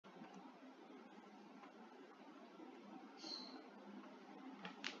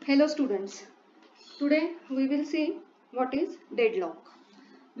Hello students, today we will see what is deadlock.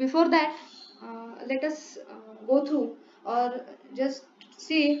 Before that, let us go through or just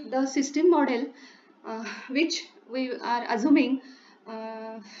see the system model which we are assuming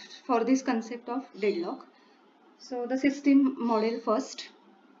for this concept of deadlock. So the system model first.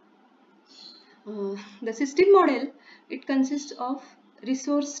 The system model, it consists of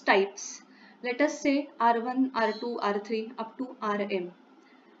resource types. Let us say R1, R2, R3 up to Rm.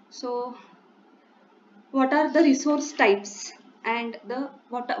 So what are the resource types and the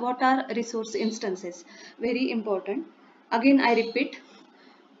what are resource instances? Very important. Again I repeat,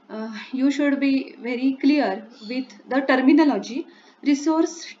 you should be very clear with the terminology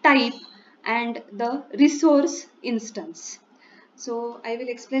resource type and the resource instance. So I will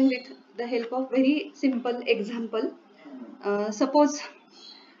explain with the help of very simple example. Suppose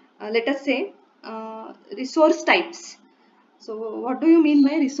let us say resource types. So what do you mean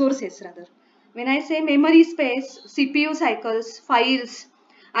by resources rather? When I say memory space, CPU cycles, files,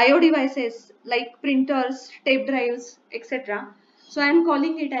 IO devices like printers, tape drives, etc. So I am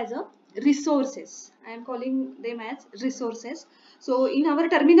calling it as a resources. I am calling them as resources. So in our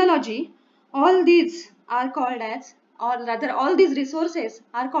terminology, all these are called as, or rather all these resources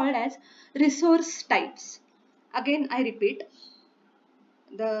are called as resource types. Again I repeat,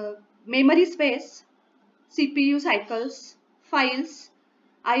 the memory space, CPU cycles, files,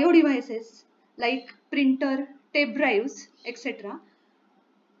 IO devices like printer, tape drives, etc.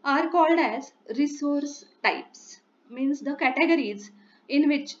 are called as resource types. Means the categories in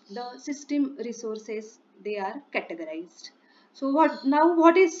which the system resources they are categorized. So what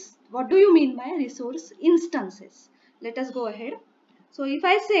do you mean by resource instances? Let us go ahead. So if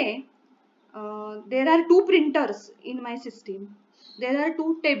I say there are two printers in my system, there are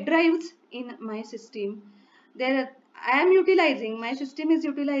two tape drives in my system, my system is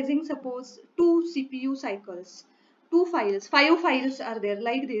utilizing suppose two CPU cycles, two files, five files are there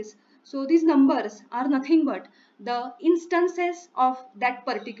like this. So these numbers are nothing but the instances of that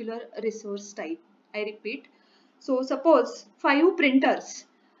particular resource type. I repeat, so suppose five printers,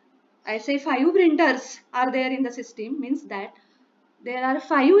 I say five printers are there in the system, means that there are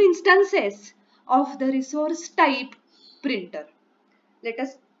five instances of the resource type printer. Let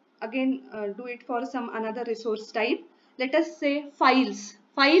us again do it for some another resource type. Let us say files.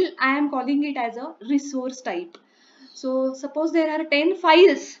 File, I am calling it as a resource type. So suppose there are 10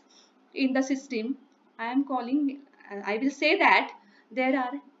 files in the system. I will say that there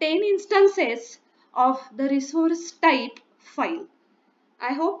are 10 instances of the resource type file.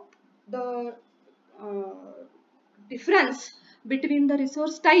 I hope the uh, difference between the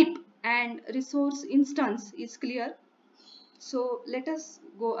resource type and resource instance is clear. So let us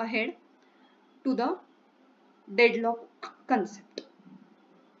go ahead to the deadlock concept.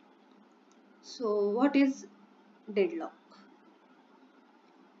 So what is deadlock?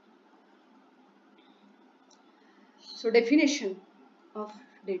 So definition of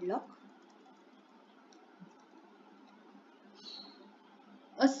deadlock: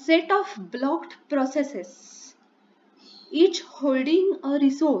 a set of blocked processes, each holding a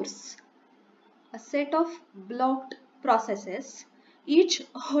resource. A set of blocked processes, each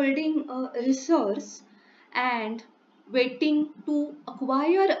holding a resource and waiting to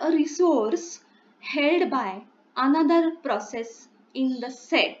acquire a resource held by another process in the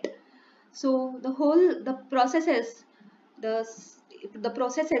set. So the the processes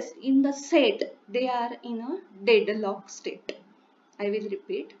in the set, they are in a deadlock state. I will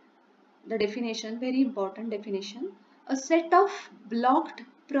repeat the definition, very important definition. A set of blocked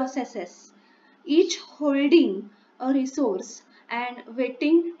processes, each holding a resource and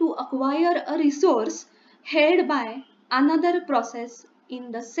waiting to acquire a resource held by another process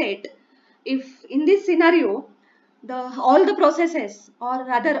in the set. If in this scenario, all the processes, or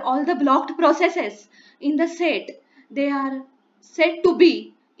rather all the blocked processes in the set, they are said to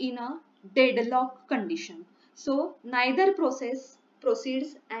be in a deadlock condition. So neither process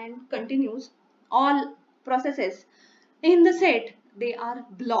proceeds and continues. All processes in the set, they are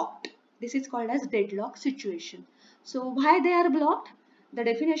blocked. This is called as deadlock situation. So why they are blocked? The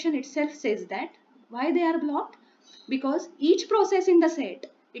definition itself says that why they are blocked, because each process in the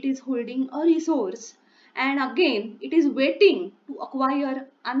set, it is holding a resource and again it is waiting to acquire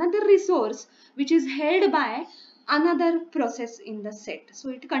another resource which is held by another process in the set. So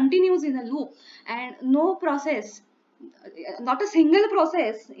it continues in a loop and no process, not a single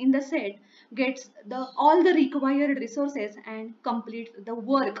process in the set gets all the required resources and complete the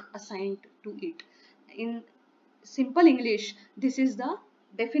work assigned to it. In simple English, this is the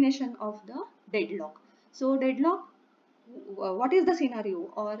definition of the deadlock. So deadlock what is the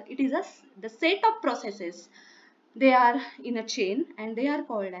scenario, or it is the set of processes. They are in a chain and they are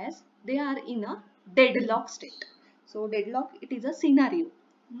called as, they are in a deadlock state. So deadlock, it is a scenario.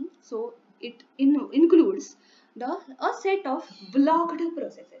 So it includes a set of blocked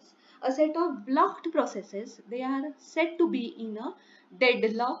processes. A set of blocked processes, they are said to be in a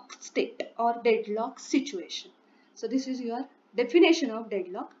deadlock state or deadlock situation. So this is your definition of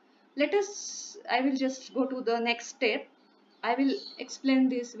deadlock. I will just go to the next step. I will explain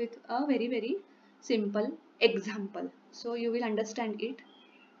this with a very simple example, so you will understand it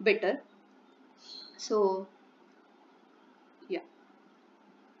better. So yeah,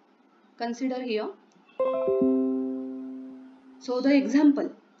 consider here. So the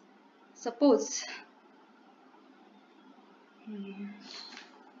example, suppose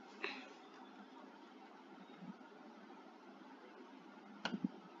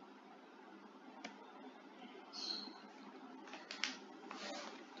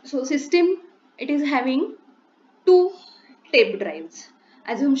so system, it is having two tape drives.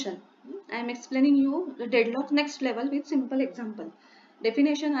 Assumption, I am explaining you the deadlock next level with simple example.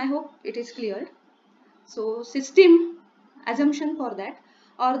 Definition, I hope it is clear. So system, assumption for that,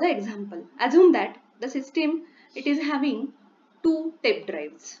 or the example, assume that the system, it is having two tape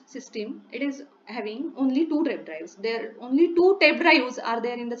drives. System, it is having only two tape drives. There only two tape drives are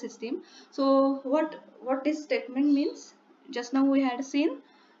there in the system. So what this statement means, just now we had seen,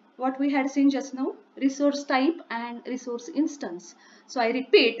 what we had seen just now, resource type and resource instance. So I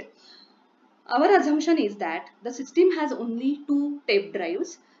repeat, our assumption is that the system has only two tape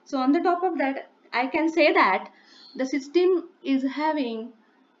drives. So on the top of that, I can say that the system is having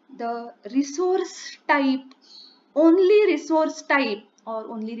the resource type, only resource type, or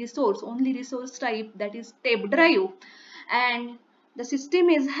only resource type, that is tape drive, and the system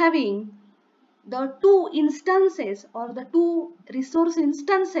is having the two instances or the two resource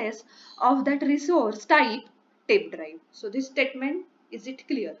instances of that resource type tape drive. So this statement, is it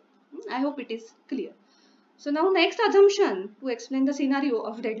clear? I hope it is clear. So now next assumption to explain the scenario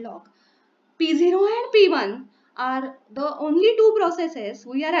of deadlock. P0 and P1 are the only two processes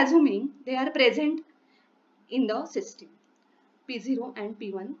we are assuming they are present in the system. P0 and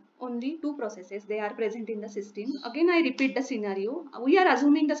P1, only two processes, they are present in the system. Again I repeat the scenario. We are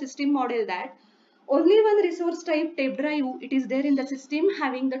assuming the system model that only one resource type tape drive, it is there in the system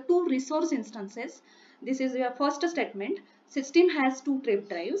having the two resource instances. This is your first statement. System has two tape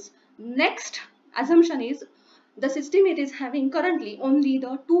drives. Next assumption is the system, it is having currently only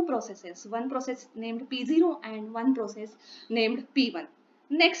the two processes, one process named P0 and one process named P1.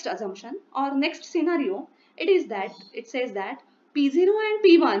 Next assumption or next scenario, it is that it says that P0 and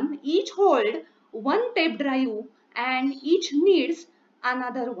P1 each hold one tape drive and each needs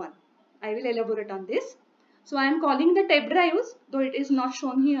another one. I will elaborate on this. So I am calling the tape drives, though it is not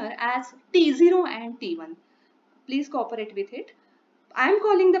shown here, as T0 and T1. Please cooperate with it. I am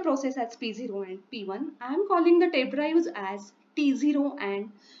calling the process as P0 and P1. I am calling the tape drives as T0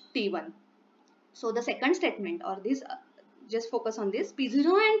 and T1. So the second statement, or this, just focus on this, P0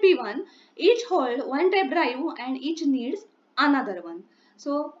 and P1 each hold one tape drive and each needs another one.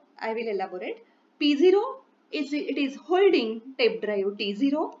 So I will elaborate. P0 it is holding tape drive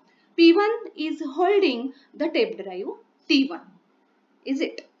T0. P1 is holding the tape drive T1. Is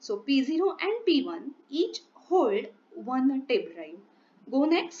it? So P0 and P1 each hold one tape drive. Go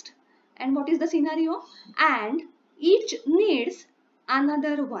next. And what is the scenario? And each needs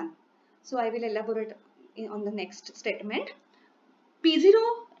another one. So I will elaborate on the next statement. P0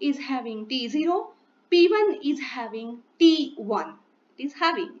 is having T0, P1 is having T1.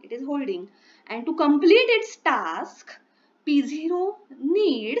 It is holding. And to complete its task, P0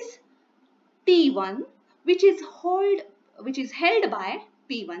 needs T1, which is held by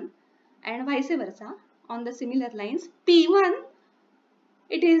P1, and vice versa. On the similar lines, P1,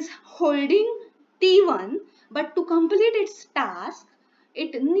 it is holding T1, but to complete its task,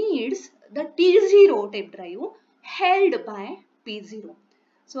 it needs the T0 tape drive held by P0.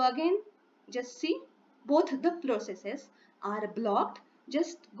 So again, just see, both the processes are blocked.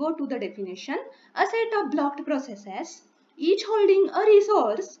 Just go to the definition. A set of blocked processes, each holding a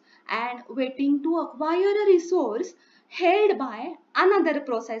resource and waiting to acquire a resource held by another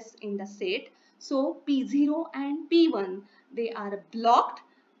process in the set. So P0 and P1, they are blocked.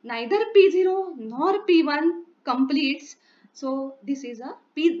 Neither P0 nor P1 completes. So this is a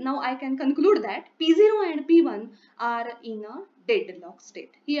P. Now I can conclude that P0 and P1 are in a deadlock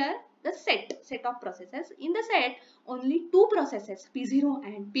state. Here the set of processes, in the set only two processes P0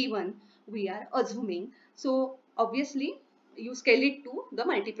 and P1 we are assuming. So obviously you scale it to the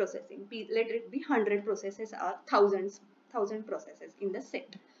multiprocessing. Let it be 100 processes or thousands. 1000 processes in the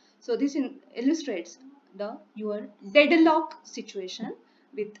set. So this illustrates your deadlock situation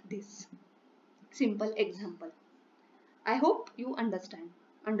with this simple example. I hope you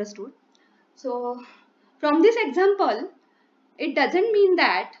understood. So from this example, it doesn't mean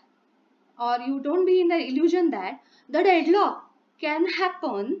that, or you don't be in the illusion that the deadlock can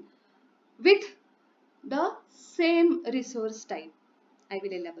happen with the same resource type. I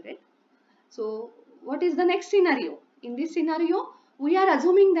will elaborate. So what is the next scenario? In this scenario, we are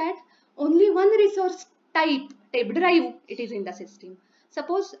assuming that only one resource type, tape drive, it is in the system.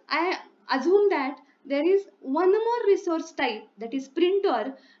 Suppose I assume that there is one more resource type, that is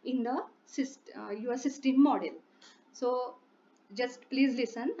printer, in the your system model. So just please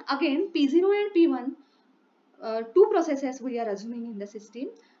listen. Again, P0 and P1, two processes we are assuming in the system.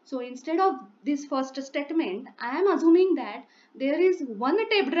 So instead of this first statement, I am assuming that there is one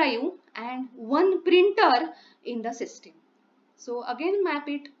tape drive and one printer in the system. So again map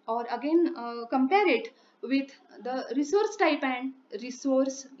it, or again compare it with the resource type and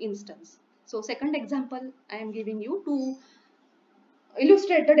resource instance. So second example I am giving you to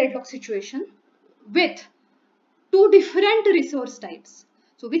illustrate the deadlock situation with two different resource types.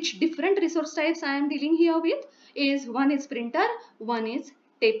 So which different resource types I am dealing here with is, one is printer, one is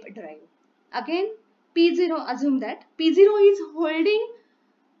tape drive. Again P0, assume that P0 is holding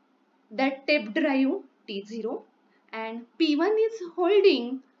that tape drive T0 and P1 is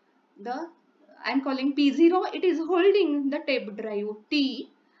holding the, I am calling P0, it is holding the tape drive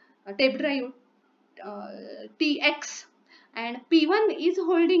TX, and P1 is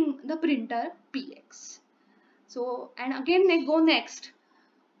holding the printer PX. So and again they go next,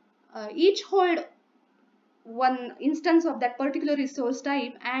 each hold one instance of that particular resource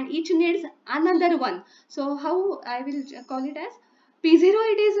type and each needs another one. So how I will call it as, P0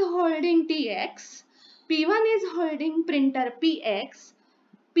 it is holding TX, P1 is holding printer PX,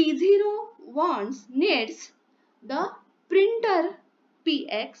 P0 needs the printer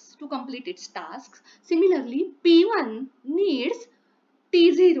PX to complete its tasks. Similarly, P1 needs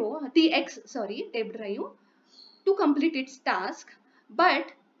tape drive to complete its task,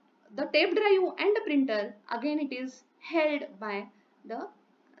 but the tape drive and the printer, again it is held by the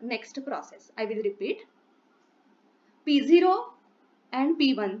next process. I will repeat. P0 and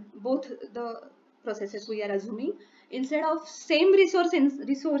P1, both the processes we are assuming, instead of same resource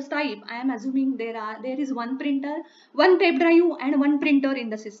type, I am assuming there is one printer, one tape drive and one printer in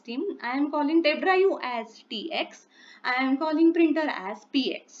the system. I am calling tape drive as TX, I am calling printer as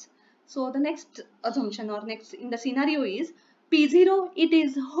PX. So the next assumption or next in the scenario is, P0 it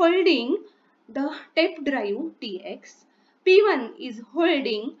is holding the tape drive TX, P1 is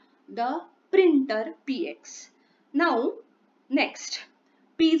holding the printer PX. Now next,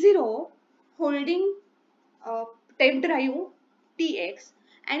 P0 holding tape drive TX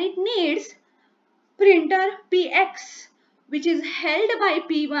and it needs printer PX, which is held by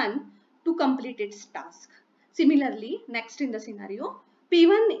P1 to complete its task. Similarly, next in the scenario,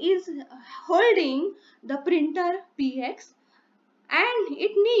 P1 is holding the printer PX and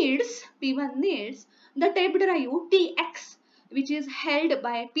P1 needs the tape drive TX, which is held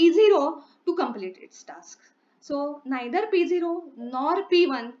by P0 to complete its tasks. So neither P0 nor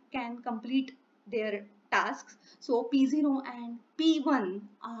P1 can complete their tasks. So P0 and P1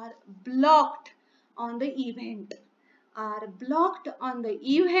 are blocked on the event.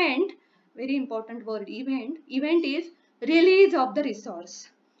 Very important word, event. Event is release of the resource.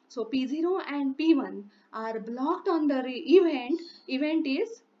 So P0 and P1 are blocked on the event. Event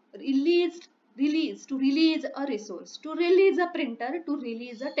is release, to release a resource, to release a printer, to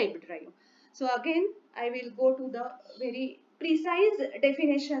release a tape drive. So again I will go to the very precise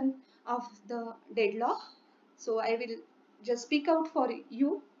definition of the deadlock. So I will just speak out for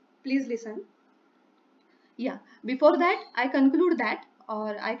you. Please listen. Yeah, before that I conclude that,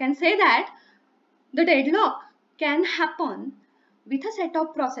 or I can say that the deadlock can happen with a set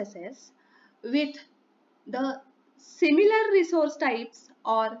of processes with the similar resource types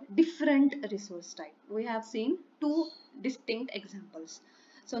or different resource type. We have seen two distinct examples.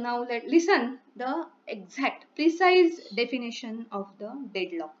 So now listen the exact precise definition of the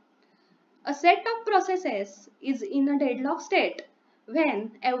deadlock. A set of processes is in a deadlock state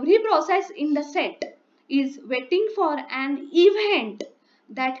when every process in the set is waiting for an event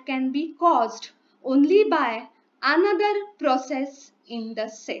that can be caused only by another process in the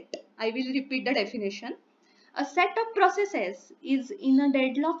set. I will repeat the definition. A set of processes is in a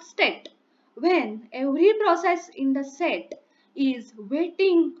deadlock state when every process in the set is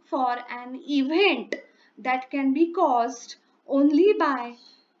waiting for an event that can be caused only by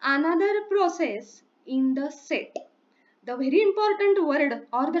another process in the set. The very important word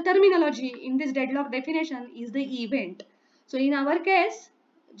or the terminology in this deadlock definition is the event. So in our case,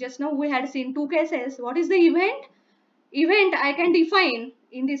 just now we had seen two cases. What is the event? Event I can define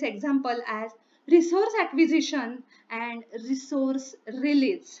in this example as resource acquisition and resource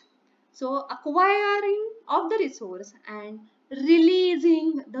release. So acquiring of the resource and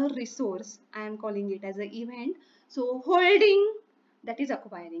releasing the resource, I am calling it as an event. So holding, that is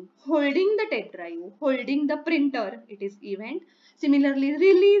acquiring, holding the tape drive, holding the printer, it is event. Similarly,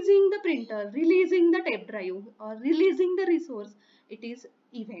 releasing the printer, releasing the tape drive or releasing the resource, it is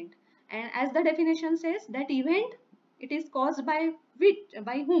event. And as the definition says, that event, it is caused by which,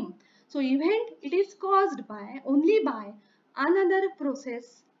 by whom? So event, it is caused by, only by another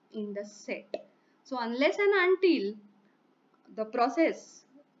process in the set. So unless and until the process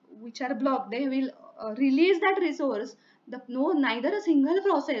which are blocked, they will release that resource, neither a single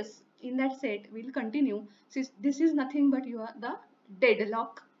process in that set will continue. This is nothing but the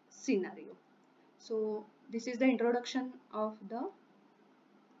deadlock scenario. So this is the introduction of the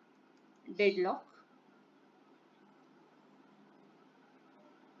deadlock.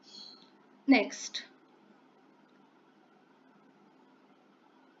 Next,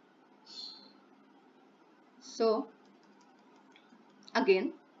 so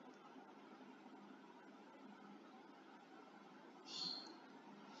again,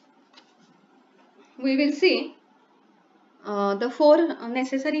 we will see the four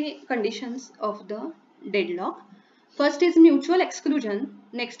necessary conditions of the deadlock. First is mutual exclusion,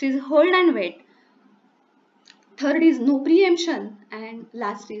 next is hold and wait, third is no preemption, and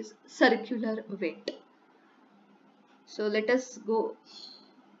last is circular wait. So let us go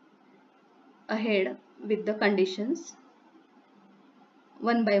ahead with the conditions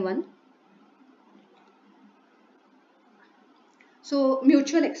one by one. So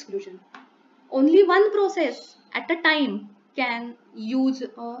mutual exclusion. Only one process at a time can use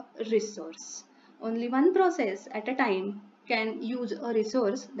a resource. Only one process at a time can use a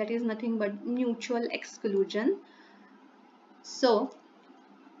resource. That is nothing but mutual exclusion. So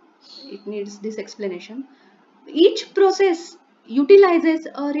it needs this explanation. Each process utilizes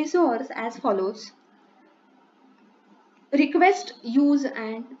a resource as follows: request, use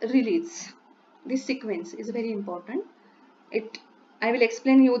and release. This sequence is very important. I will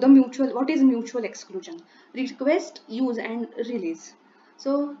explain you the what is mutual exclusion: request, use and release.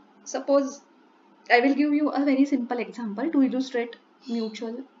 So suppose I will give you a very simple example to illustrate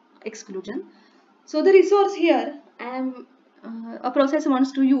mutual exclusion. So the resource here a process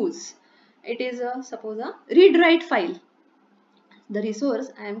wants to use. It is suppose a read write file. The resource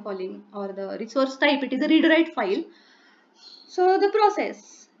I am calling, or the resource type, it is a read write file. So the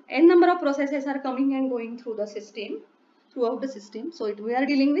process, n number of processes are coming and going through the system, throughout the system. So we are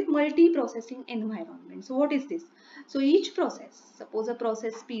dealing with multi-processing environment. So what is this? So each process, suppose a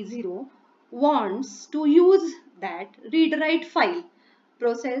process P0 wants to use that read write file.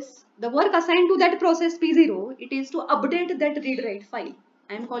 Process, the work assigned to that process P0, it is to update that read write file.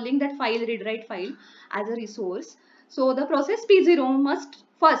 I am calling that file read write file as a resource. So the process P0 must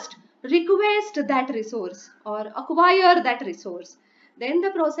first request that resource or acquire that resource. Then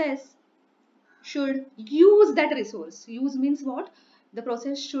the process should use that resource. Use means what? The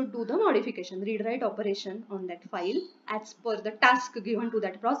process should do the modification, read write operation on that file as per the task given to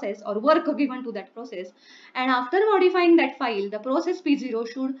that process or work given to that process. And after modifying that file, the process P0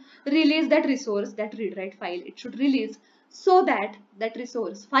 should release that resource, that read write file. It should release so that that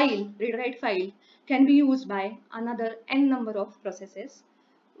resource file, read write file, can be used by another n number of processes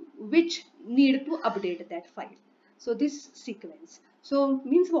which need to update that file. So this sequence. So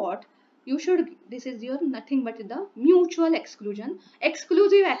means what? You should, this is your nothing but the mutual exclusion,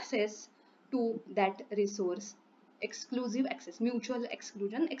 exclusive access to that resource, exclusive access, mutual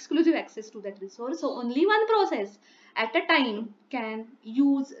exclusion, exclusive access to that resource. So only one process at a time can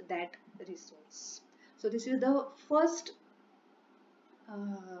use that resource. So this is the first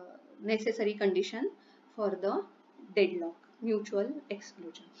necessary condition for the deadlock, mutual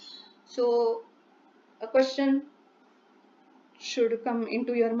exclusion. So a question should come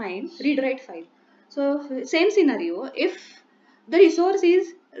into your mind: read write file. So same scenario, if the resource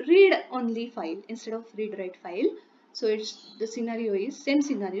is read only file instead of read write file, so it's the scenario is same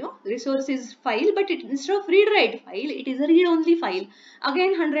scenario, resource is file, but instead of read write file, it is a read only file.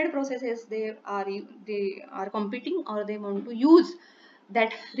 Again 100 processes they are competing, or they want to use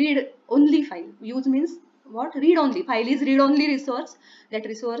that read only file. Use means what? Read only file is read only resource. That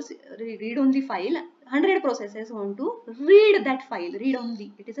resource read only file, 100 processes want to read that file, read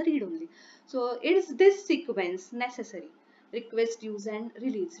only, it is a read only. So is this sequence necessary? Request, use and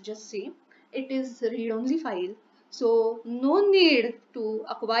release. Just see, it is read only file. So no need to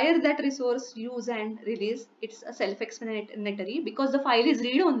acquire that resource, use and release. It's a self-explanatory because the file is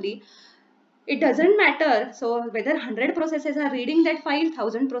read only. It doesn't matter. So whether 100 processes are reading that file,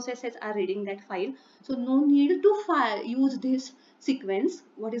 1000 processes are reading that file. So no need to use this sequence.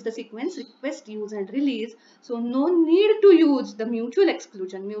 What is the sequence? Request, use and release. So no need to use the mutual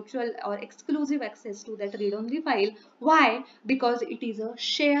exclusion, mutual or exclusive access to that read-only file. Why? Because it is a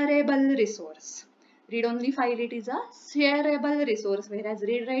shareable resource. Read-only file, it is a shareable resource, whereas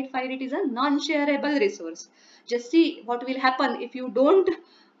read-write file, it is a non-shareable resource. Just see what will happen if you don't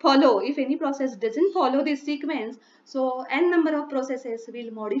follow, if any process doesn't follow this sequence. So n number of processes will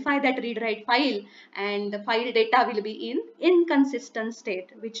modify that read-write file and the file data will be in inconsistent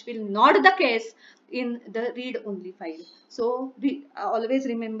state, which will not the case in the read-only file. So we always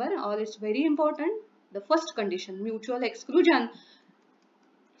remember, all it's very important, the first condition, mutual exclusion.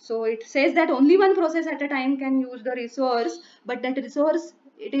 So it says that only one process at a time can use the resource, but that resource,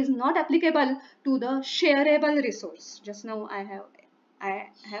 it is not applicable to the shareable resource. Just now I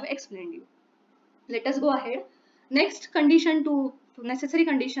have explained you. Let us go ahead. Next condition to necessary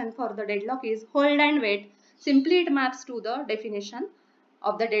condition for the deadlock is hold and wait. Simply it maps to the definition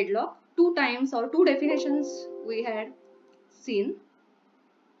of the deadlock. Two times or two definitions we had seen.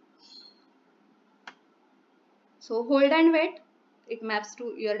 So hold and wait, it maps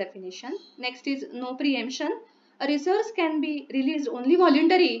to your definition. Next is no preemption. A resource can be released only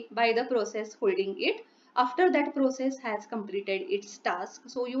voluntarily by the process holding it after that process has completed its task.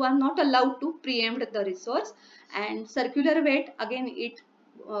 So you are not allowed to preempt the resource. And circular wait, again it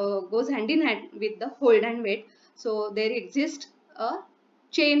goes hand in hand with the hold and wait. So there exists a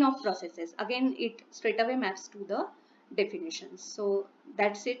chain of processes. Again it straight away maps to the definitions. So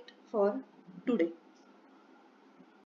that's it for today.